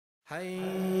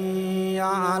حي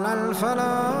على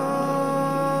الفلاح.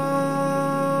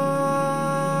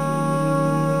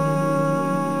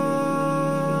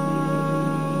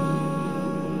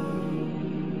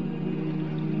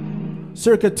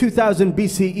 Circa 2000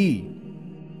 BCE,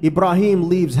 Ibrahim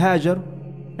leaves Hajar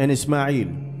and Ismail.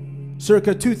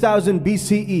 Circa 2000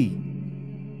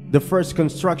 BCE, the first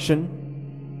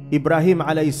construction, Ibrahim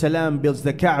alayhi salam builds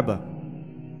the Kaaba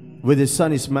with his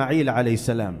son Ismail alayhi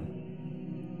salam.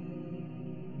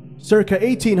 Circa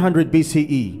 1800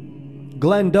 BCE,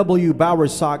 Glenn W.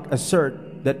 Bowersock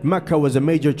assert that Mecca was a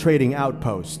major trading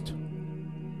outpost.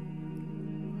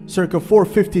 Circa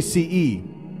 450 CE,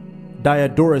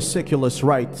 Diodorus Siculus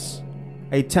writes,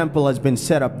 a temple has been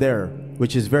set up there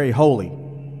which is very holy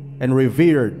and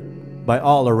revered by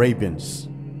all Arabians.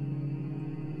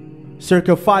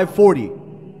 Circa 540,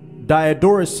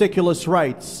 Diodorus Siculus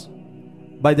writes,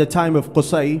 by the time of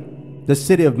Qusay, the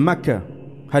city of Mecca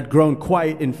had grown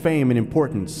quite in fame and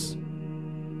importance.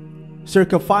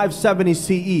 Circa 570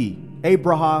 CE,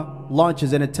 Abraham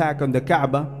launches an attack on the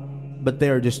Kaaba, but they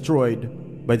are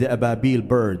destroyed by the Ababil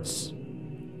birds.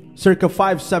 Circa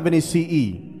 570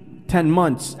 CE, 10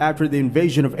 months after the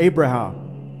invasion of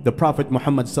Abraham, the Prophet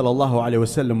Muhammad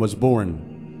was born.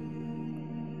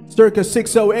 Circa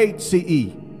 608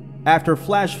 CE, after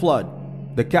flash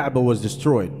flood, the Kaaba was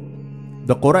destroyed.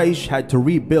 The Quraysh had to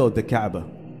rebuild the Kaaba.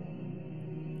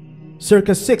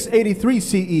 Circa 683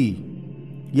 CE,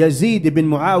 Yazid ibn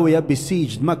Muawiyah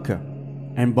besieged Mecca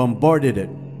and bombarded it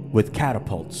with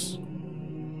catapults.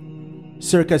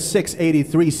 Circa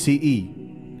 683 CE,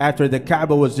 after the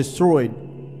Kaaba was destroyed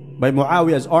by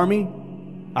Muawiyah's army,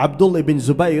 Abdullah ibn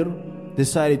Zubayr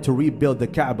decided to rebuild the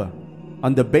Kaaba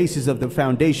on the basis of the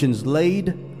foundations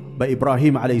laid by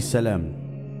Ibrahim alayhi salam.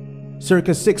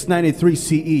 Circa 693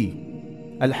 CE,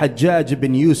 Al-Hajjaj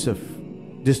ibn Yusuf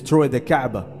destroyed the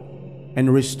Kaaba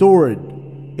and restored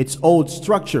its old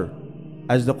structure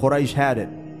as the Quraysh had it,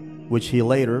 which he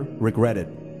later regretted.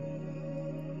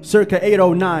 Circa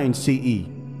 809 CE,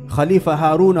 Khalifa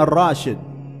Harun al-Rashid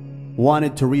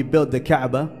wanted to rebuild the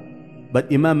Kaaba, but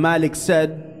Imam Malik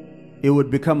said it would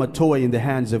become a toy in the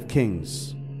hands of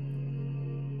kings.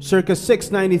 Circa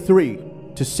 693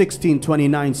 to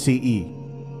 1629 CE,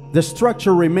 the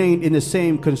structure remained in the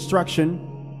same construction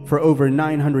for over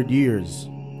 900 years,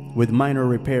 with minor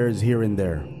repairs here and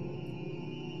there.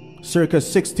 Circa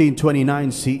 1629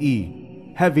 CE,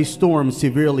 heavy storms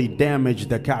severely damaged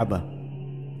the Kaaba,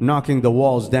 knocking the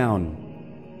walls down.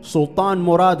 Sultan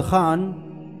Murad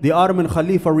Khan, the Ottoman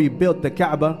Khalifa, rebuilt the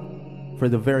Kaaba for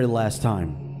the very last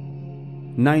time.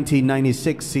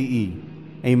 1996 CE,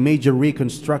 a major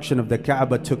reconstruction of the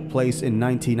Kaaba took place in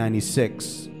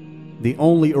 1996. The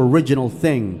only original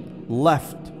thing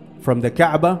left from the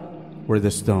Kaaba were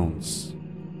the stones.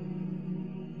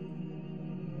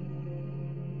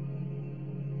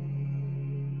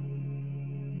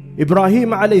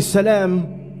 Ibrahim alayhi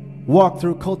salam walked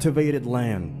through cultivated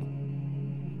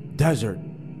land, desert,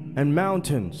 and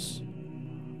mountains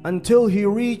until he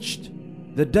reached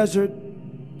the desert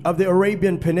of the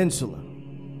Arabian Peninsula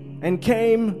and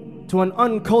came to an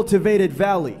uncultivated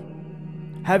valley,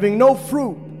 having no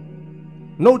fruit,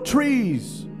 no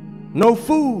trees, no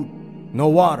food, no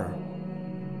water.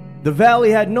 The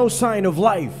valley had no sign of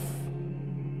life.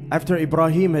 After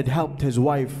Ibrahim had helped his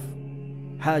wife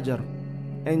Hajar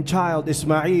and child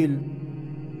Ismail,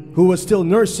 who was still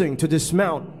nursing, to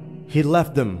dismount, he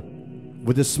left them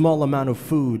with a small amount of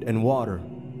food and water,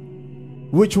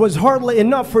 which was hardly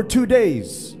enough for 2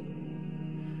 days.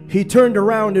 He turned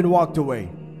around and walked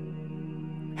away.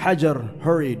 Hajar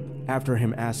hurried after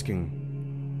him, asking,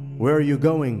 "Where are you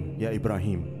going, Ya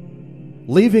Ibrahim?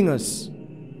 Leaving us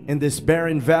in this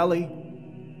barren valley?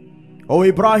 Oh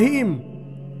Ibrahim,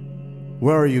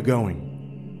 where are you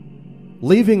going?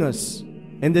 Leaving us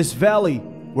in this valley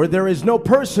where there is no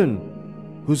person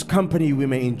whose company we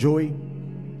may enjoy?"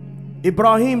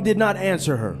 Ibrahim did not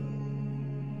answer her,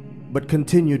 but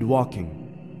continued walking.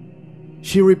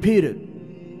 She repeated,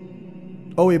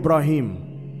 "Oh Ibrahim,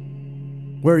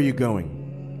 where are you going?"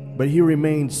 But he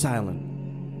remained silent.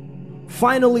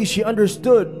 Finally, she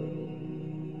understood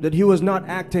that he was not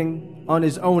acting on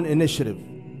his own initiative.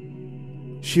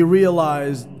 She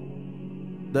realized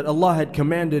that Allah had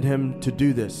commanded him to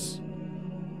do this.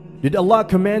 "Did Allah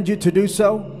command you to do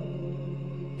so?"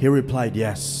 He replied,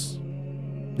 "Yes."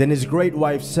 Then his great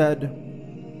wife said,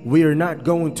 "We are not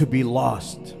going to be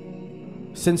lost,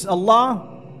 since Allah,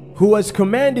 who has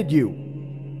commanded you,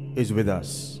 is with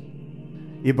us."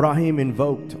 Ibrahim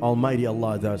invoked Almighty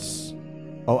Allah thus,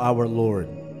 "O our Lord,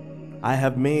 I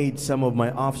have made some of my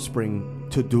offspring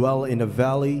to dwell in a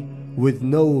valley with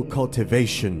no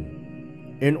cultivation.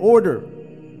 in order,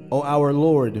 O our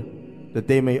Lord, that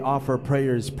they may offer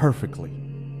prayers perfectly.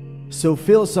 So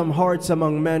fill some hearts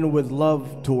among men with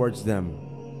love towards them.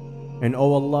 And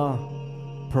O Allah,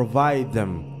 provide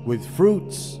them with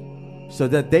fruits so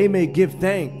that they may give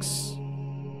thanks.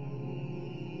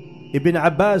 Ibn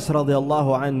Abbas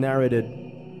radiallahu anh narrated,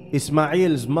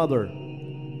 Ismail's mother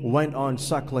went on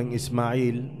suckling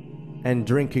Ismail and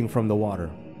drinking from the water.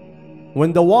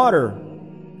 When the water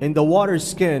in the water's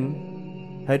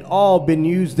skin had all been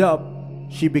used up,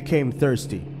 she became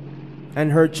thirsty,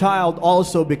 and her child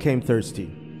also became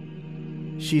thirsty.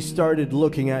 She started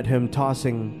looking at him,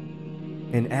 tossing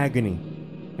in agony,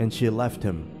 and she left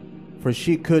him, for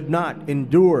she could not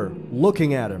endure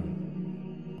looking at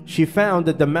him. She found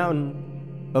that the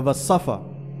mountain of As-Safa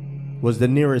was the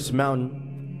nearest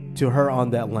mountain to her on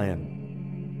that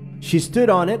land. She stood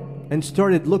on it and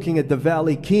started looking at the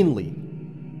valley keenly,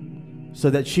 so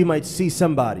that she might see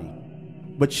somebody,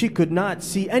 but she could not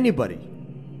see anybody.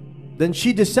 Then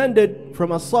she descended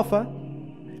from As-Safa,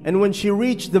 and when she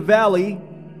reached the valley,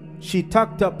 she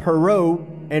tucked up her robe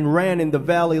and ran in the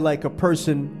valley like a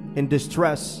person in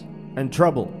distress and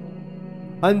trouble,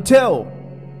 until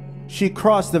she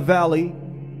crossed the valley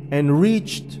and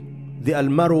reached the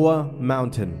Al-Marwa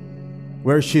mountain,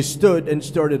 where she stood and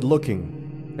started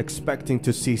looking, expecting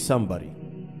to see somebody,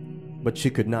 but she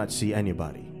could not see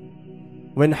anybody.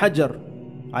 When Hajar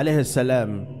alayhi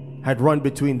salam had run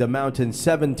between the mountains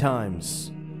 7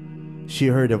 times, she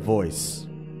heard a voice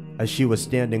as she was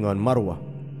standing on Marwa.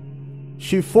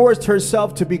 She forced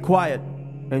herself to be quiet,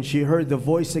 and she heard the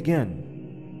voice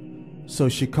again. So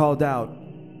she called out,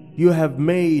 "You have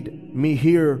made me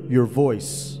hear your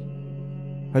voice.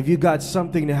 Have you got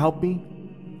something to help me?"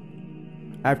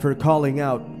 After calling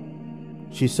out,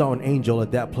 she saw an angel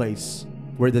at that place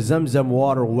where the Zamzam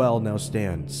water well now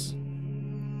stands.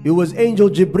 It was Angel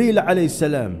Jibril alayhi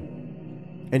salam,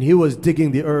 and he was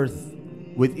digging the earth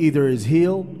with either his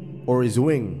heel or his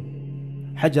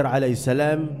wing. Hajar alayhi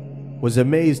salam was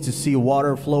amazed to see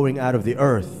water flowing out of the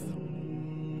earth.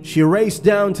 She raced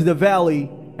down to the valley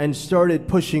and started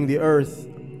pushing the earth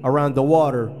around the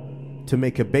water to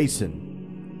make a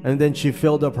basin, and then she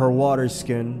filled up her water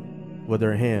skin with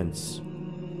her hands.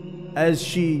 As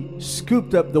she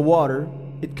scooped up the water,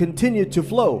 it continued to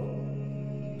flow.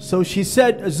 So she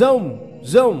said, "Zom,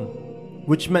 Zom,"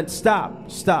 which meant stop,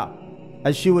 stop,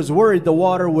 as she was worried the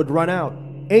water would run out.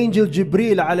 Angel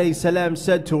Jibril alayhi salam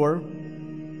said to her,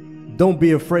 "Don't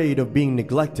be afraid of being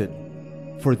neglected,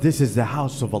 for this is the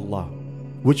house of Allah,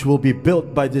 which will be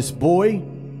built by this boy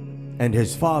and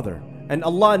his father, and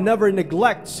Allah never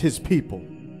neglects his people."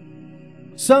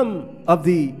 Some of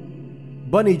the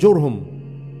Bani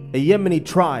Jurhum, a Yemeni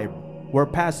tribe, were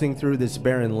passing through this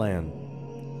barren land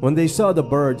when they saw the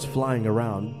birds flying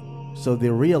around, so they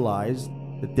realized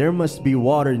that there must be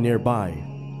water nearby,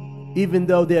 even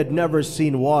though they had never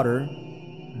seen water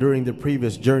during the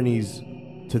previous journeys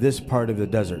to this part of the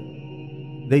desert.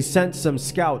 They sent some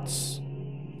scouts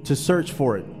to search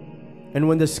for it, and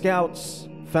when the scouts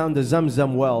found the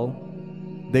Zamzam well,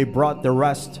 they brought the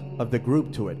rest of the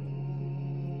group to it.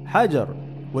 Hajar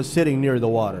was sitting near the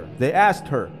water. They asked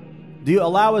her, "Do you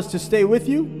allow us to stay with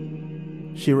you?"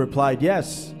 She replied,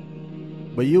 "Yes,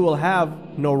 but you will have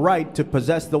no right to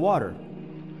possess the water."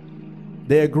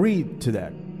 They agreed to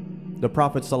that. The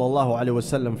Prophet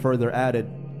ﷺ further added,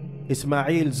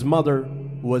 Ismail's mother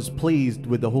was pleased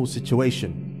with the whole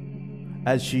situation,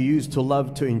 as she used to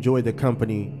love to enjoy the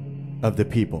company of the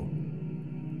people.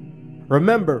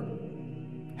 Remember,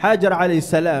 Hajar alayhi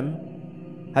salam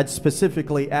had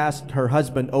specifically asked her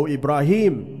husband, "O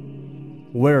Ibrahim,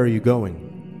 where are you going,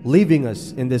 leaving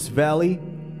us in this valley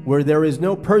where there is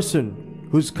no person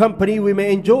whose company we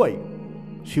may enjoy?"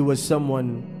 She was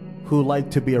someone who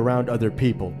liked to be around other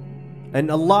people,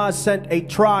 and Allah sent a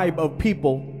tribe of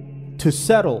people to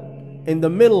settle in the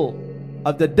middle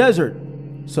of the desert,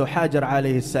 so Hajar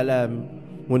alayhi salam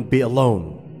wouldn't be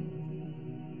alone.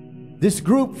 This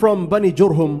group from Bani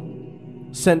Jurhum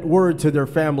sent word to their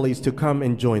families to come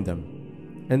and join them,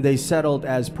 and they settled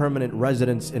as permanent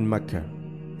residents in Mecca.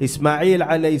 Ismail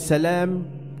alayhi salam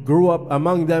grew up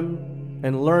among them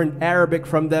and learned Arabic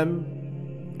from them,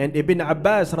 and Ibn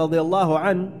Abbas radiallahu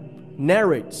an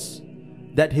narrates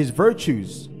that his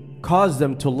virtues caused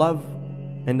them to love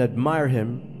and admire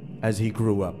him as he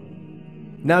grew up.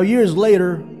 Now years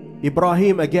later,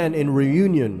 Ibrahim again in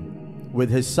reunion with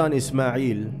his son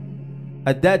Ismail.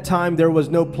 At that time there was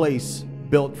no place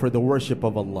built for the worship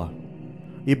of Allah.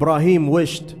 Ibrahim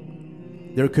wished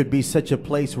there could be such a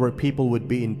place where people would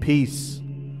be in peace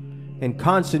and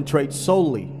concentrate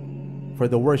solely for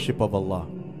the worship of Allah.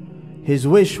 His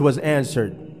wish was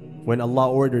answered when Allah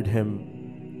ordered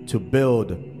him to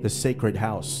build the sacred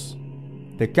house,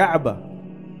 the Kaaba.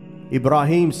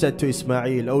 Ibrahim said to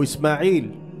Ismail, "O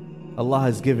Ismail, Allah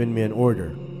has given me an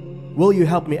order. Will you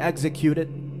help me execute it?"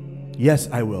 "Yes,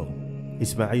 I will,"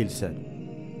 Ismail said.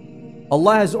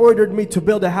 "Allah has ordered me to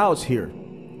build a house here,"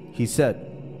 he said,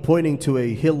 pointing to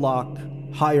a hillock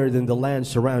higher than the land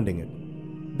surrounding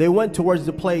it. They went towards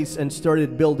the place and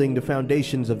started building the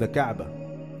foundations of the Kaaba.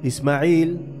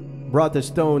 Ismail brought the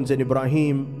stones and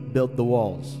Ibrahim built the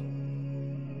walls.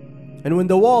 And when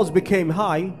the walls became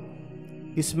high,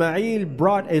 Ismail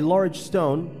brought a large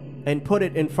stone and put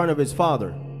it in front of his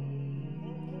father,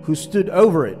 who stood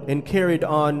over it and carried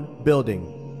on building,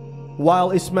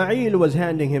 while Ismail was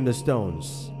handing him the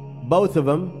stones. Both of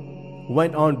them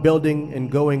went on building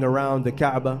and going around the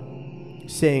Kaaba,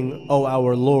 saying, "O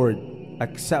our Lord,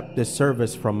 accept this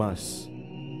service from us."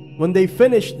 When they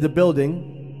finished the building,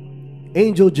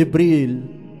 Angel Jibril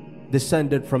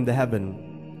descended from the heaven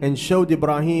and showed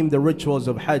Ibrahim the rituals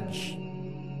of Hajj.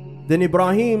 Then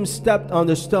Ibrahim stepped on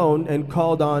the stone and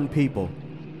called on people,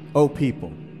 "O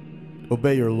people,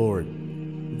 obey your Lord."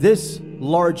 This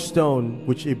large stone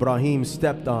which Ibrahim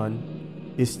stepped on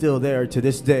is still there to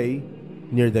this day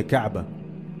near the Kaaba.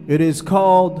 It is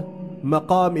called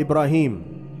Maqam Ibrahim.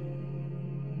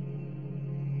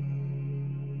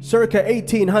 Circa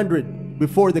 1800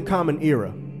 before the Common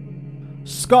Era,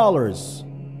 scholars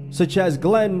such as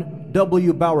Glenn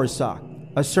W. Bowersock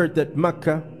assert that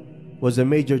Mecca was a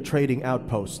major trading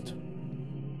outpost.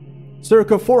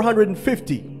 Circa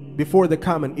 450 before the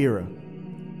Common Era,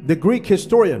 the Greek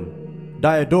historian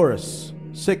Diodorus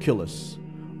Siculus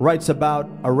writes about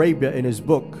Arabia in his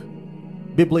book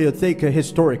Bibliotheca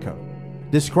Historica,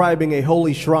 describing a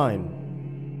holy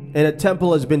shrine, and a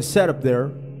temple has been set up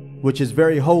there which is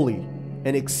very holy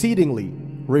and exceedingly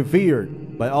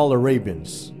revered by all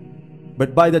Arabians.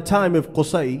 But by the time of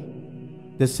Qusay,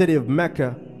 the city of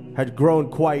Mecca had grown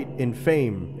quite in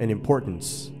fame and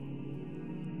importance.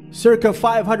 Circa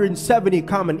 570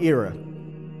 Common Era,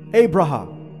 Abraham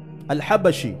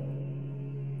al-Habashi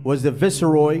was the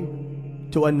viceroy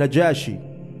to al-Najashi,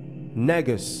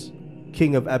 Negus,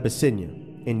 king of Abyssinia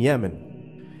in Yemen.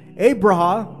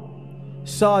 Abraham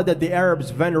saw that the Arabs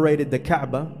venerated the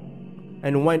Kaaba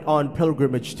and went on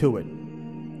pilgrimage to it.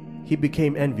 He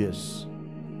became envious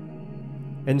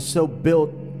and so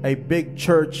built a big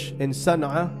church in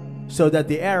Sana'a so that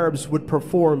the Arabs would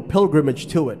perform pilgrimage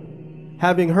to it.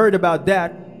 Having heard about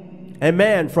that, a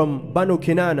man from Banu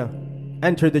Kinana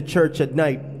entered the church at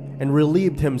night and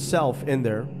relieved himself in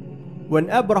there. When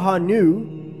Abraham knew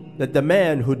that the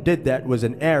man who did that was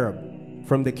an Arab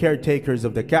from the caretakers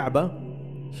of the Kaaba,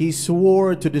 he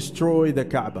swore to destroy the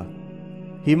Kaaba.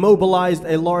 He mobilized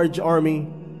a large army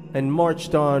and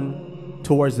marched on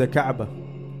towards the Kaaba.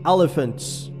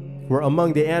 Elephants were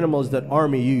among the animals that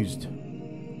army used.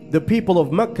 The people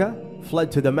of Mecca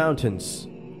fled to the mountains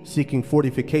seeking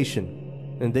fortification,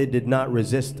 and they did not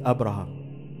resist Abraha.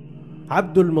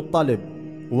 Abdul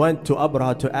Muttalib went to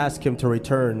Abraha to ask him to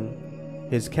return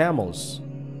his camels,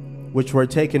 which were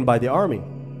taken by the army.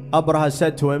 Abraha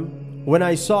said to him, "When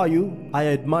I saw you, I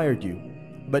admired you.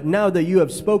 But now that you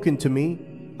have spoken to me,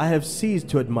 I have ceased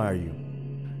to admire you.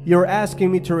 You're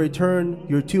asking me to return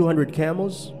your 200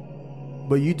 camels,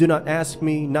 but you do not ask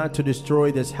me not to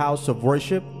destroy this house of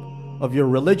worship of your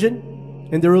religion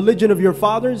and the religion of your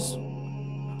fathers?"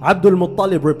 Abdul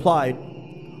Muttalib replied,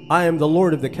 "I am the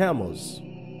Lord of the camels.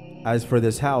 As for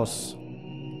this house,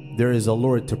 there is a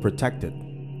Lord to protect it."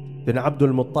 Then Abdul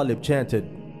Muttalib chanted,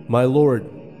 "My Lord,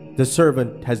 the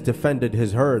servant has defended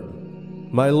his herd.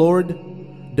 My Lord,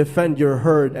 defend your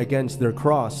herd against their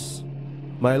cross.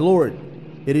 My Lord,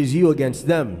 it is you against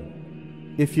them.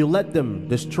 If you let them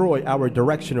destroy our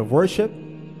direction of worship,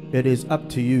 it is up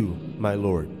to you, my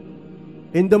Lord."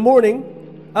 In the morning,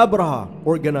 Abraha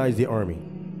organized the army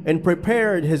and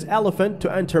prepared his elephant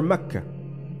to enter Mecca.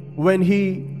 When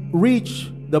he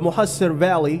reached the Muhassir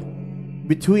Valley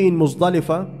between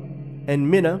Muzdalifah and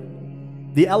Mina,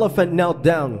 the elephant knelt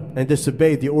down and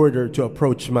disobeyed the order to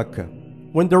approach Mecca.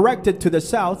 When directed to the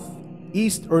south,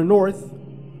 east, or north,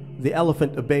 the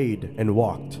elephant obeyed and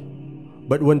walked.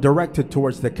 But when directed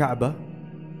towards the Kaaba,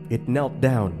 it knelt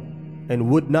down and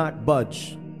would not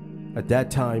budge. At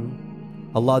that time,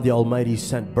 Allah the Almighty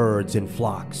sent birds in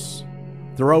flocks,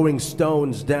 throwing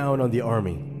stones down on the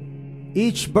army.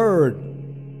 Each bird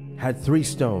had 3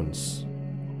 stones,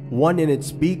 1 in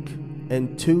its beak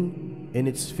and 2 in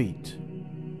its feet.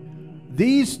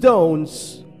 These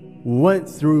stones went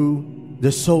through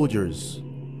the soldiers,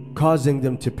 causing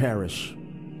them to perish.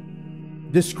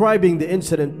 Describing the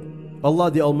incident,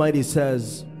 Allah the Almighty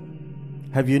says,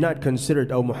 Have you not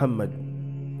considered, O Muhammad,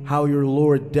 how your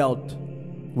Lord dealt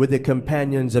with the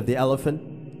companions of the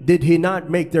elephant? Did he not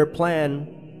make their plan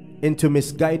into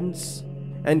misguidance?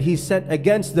 And he sent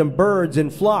against them birds in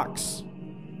flocks,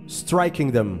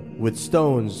 striking them with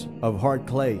stones of hard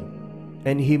clay,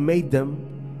 and he made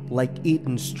them like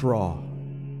eaten straw.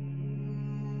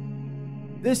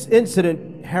 This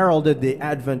incident heralded the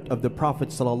advent of the Prophet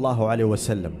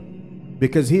ﷺ,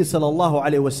 because he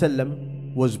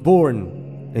ﷺ was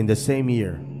born in the same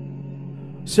year.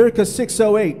 Circa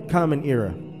 608 Common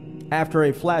Era, after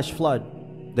a flash flood,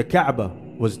 the Kaaba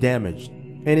was damaged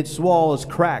and its walls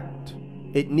cracked.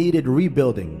 It needed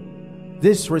rebuilding.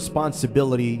 This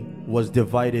responsibility was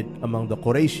divided among the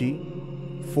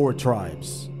Qurayshi 4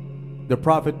 tribes. The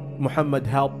Prophet Muhammad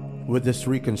helped with this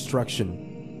reconstruction.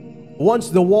 Once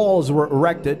the walls were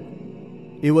erected,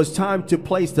 it was time to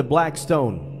place the black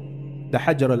stone, the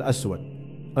Hajar al-Aswad,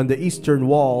 on the eastern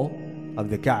wall of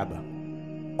the Kaaba.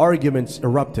 Arguments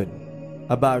erupted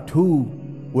about who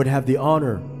would have the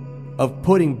honor of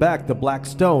putting back the black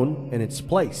stone in its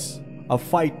place. A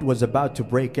fight was about to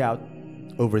break out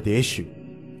over the issue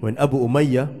when Abu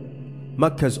Umayyah,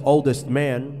 Mecca's oldest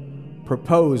man,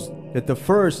 proposed that the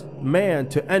first man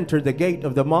to enter the gate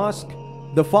of the mosque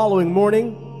the following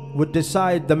morning would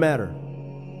decide the matter.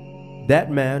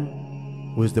 That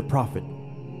man was the Prophet.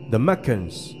 The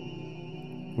Meccans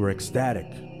were ecstatic.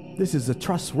 This is a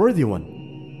trustworthy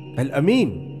one.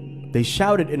 Al-Amin. They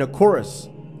shouted in a chorus,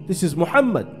 "This is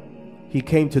Muhammad." He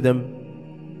came to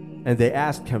them and they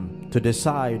asked him to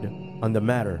decide on the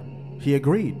matter. He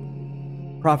agreed.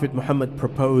 Prophet Muhammad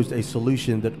proposed a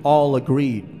solution that all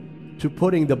agreed to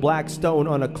putting the black stone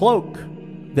on a cloak.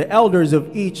 The elders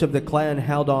of each of the clan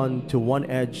held on to one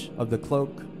edge of the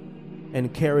cloak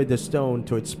and carried the stone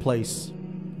to its place.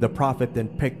 The Prophet then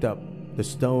picked up the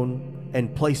stone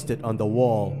and placed it on the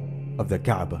wall of the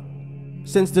Kaaba.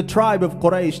 Since the tribe of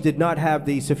Quraysh did not have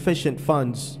the sufficient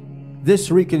funds,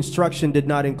 this reconstruction did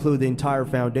not include the entire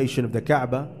foundation of the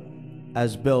Kaaba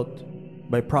as built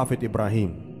by Prophet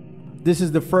Ibrahim. This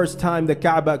is the first time the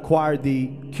Kaaba acquired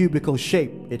the cubical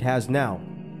shape it has now.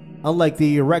 Unlike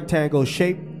the rectangle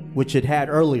shape which it had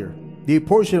earlier, the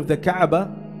portion of the Kaaba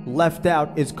left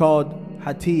out is called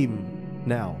Hatim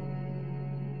now.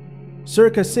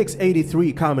 Circa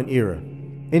 683 Common Era.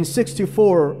 In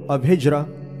 64 of Hijrah,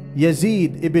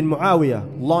 Yazid ibn Muawiyah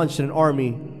launched an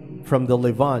army from the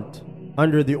Levant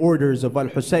under the orders of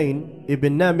al-Husayn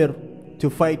ibn Namir to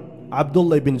fight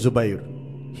Abdullah ibn Zubayr.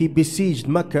 He besieged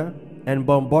Mecca and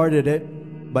bombarded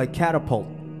it by catapult.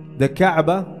 The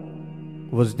Kaaba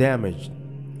was damaged.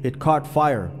 It caught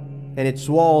fire and its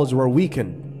walls were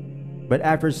weakened. But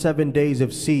after 7 days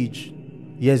of siege,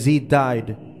 Yazid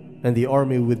died and the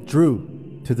army withdrew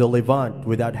to the Levant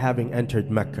without having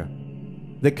entered Mecca.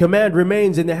 The command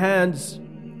remains in the hands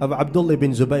of Abdullah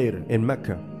ibn Zubayr in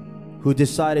Mecca, who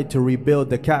decided to rebuild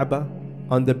the Kaaba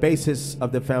on the basis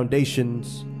of the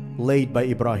foundations laid by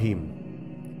Ibrahim.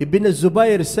 Ibn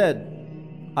Zubayr said,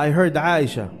 "I heard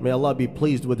Aisha, may Allah be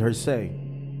pleased with her, say,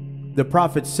 the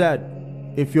Prophet said,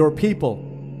 if your people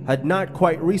had not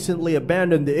quite recently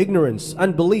abandoned the ignorance,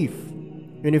 unbelief,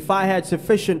 and if I had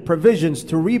sufficient provisions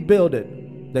to rebuild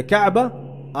it, the Kaaba,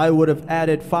 I would have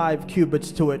added 5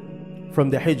 cubits to it from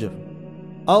the Hijr.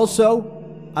 Also,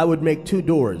 I would make 2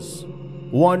 doors,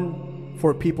 one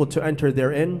for people to enter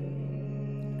therein,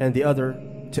 and the other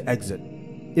to exit."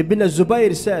 Ibn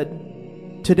Zubayr said,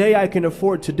 "Today I can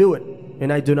afford to do it,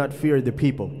 and I do not fear the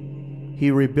people."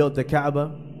 He rebuilt the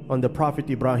Kaaba on the Prophet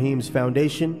Ibrahim's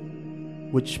foundation,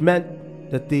 which meant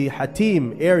that the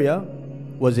Hatim area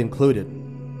was included.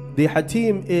 The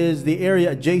Hatim is the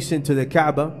area adjacent to the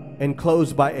Kaaba,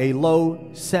 enclosed by a low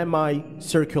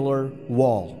semi-circular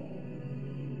wall.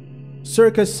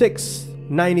 Circa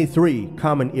 693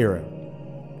 Common Era.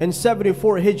 In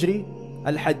 74 Hijri,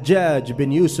 al-Hajjaj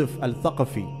bin Yusuf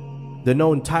al-Thaqafi, the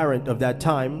known tyrant of that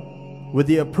time, with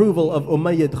the approval of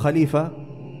Umayyad Khalifa,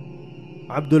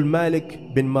 Abdul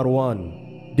Malik bin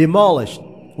Marwan, demolished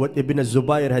what Ibn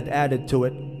Zubayr had added to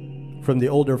it from the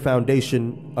older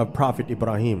foundation of Prophet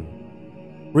Ibrahim.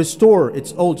 Restore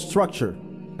its old structure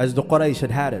as the Quraysh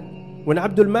had it. When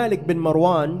Abdul Malik bin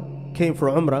Marwan came for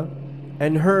Umrah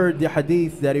and heard the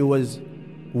hadith that it was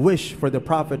wish for the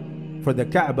Prophet for the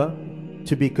Kaaba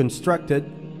to be constructed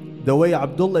the way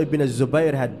Abdullah ibn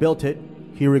Zubayr had built it,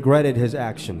 he regretted his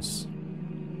actions.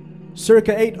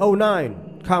 Circa 809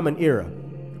 Common Era.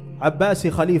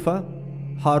 Abbasi Khalifa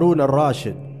Harun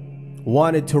al-Rashid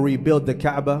wanted to rebuild the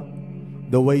Kaaba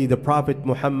the way the Prophet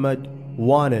Muhammad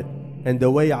wanted and the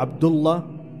way Abdullah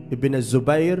ibn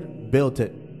Zubayr built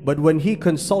it. But when he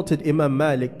consulted Imam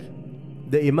Malik,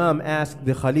 the Imam asked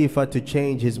the Khalifa to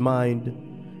change his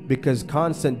mind because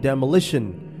constant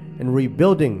demolition and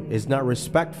rebuilding is not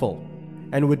respectful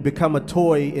and would become a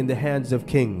toy in the hands of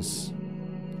kings.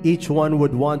 Each one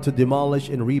would want to demolish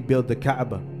and rebuild the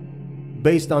Kaaba.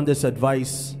 Based on this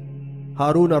advice,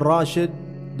 Harun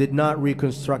al-Rashid did not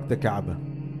reconstruct the Kaaba.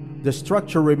 The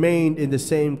structure remained in the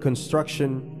same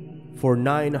construction for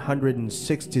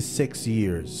 966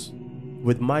 years,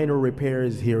 with minor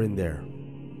repairs here and there.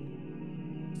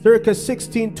 Circa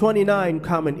 1629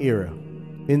 Common Era,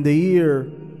 in the year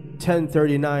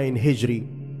 1039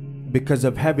 Hijri, because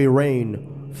of heavy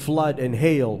rain, flood and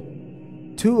hail,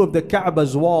 two of the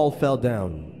Kaaba's wall fell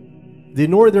down. The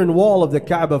northern wall of the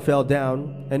Kaaba fell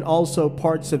down, and also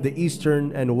parts of the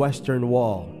eastern and western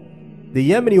wall. The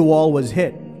Yemeni wall was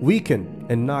hit, weakened,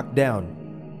 and knocked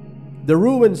down. The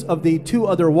ruins of the two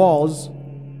other walls,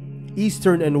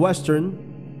 eastern and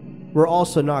western, were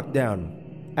also knocked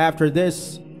down. After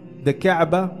this, the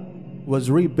Kaaba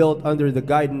was rebuilt under the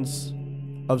guidance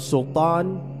of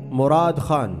Sultan Murad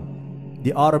Khan,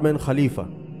 the Ottoman Khalifa.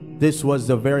 This was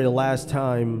the very last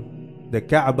time the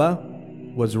Kaaba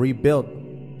was rebuilt,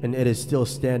 and it is still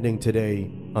standing today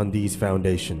on these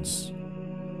foundations.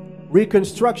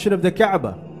 Reconstruction of the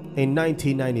Kaaba in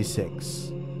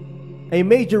 1996. A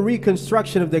major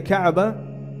reconstruction of the Kaaba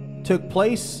took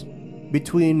place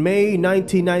between May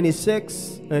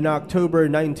 1996 and October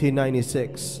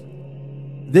 1996.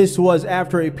 This was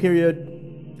after a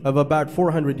period of about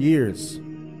 400 years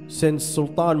since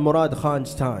Sultan Murad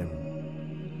Khan's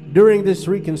time. During this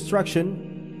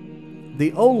reconstruction,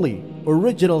 the only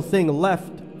original thing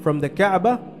left from the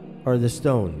Kaaba are the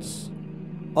stones.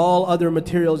 All other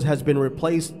materials has been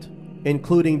replaced,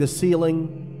 including the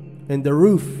ceiling and the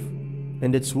roof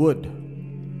and its wood.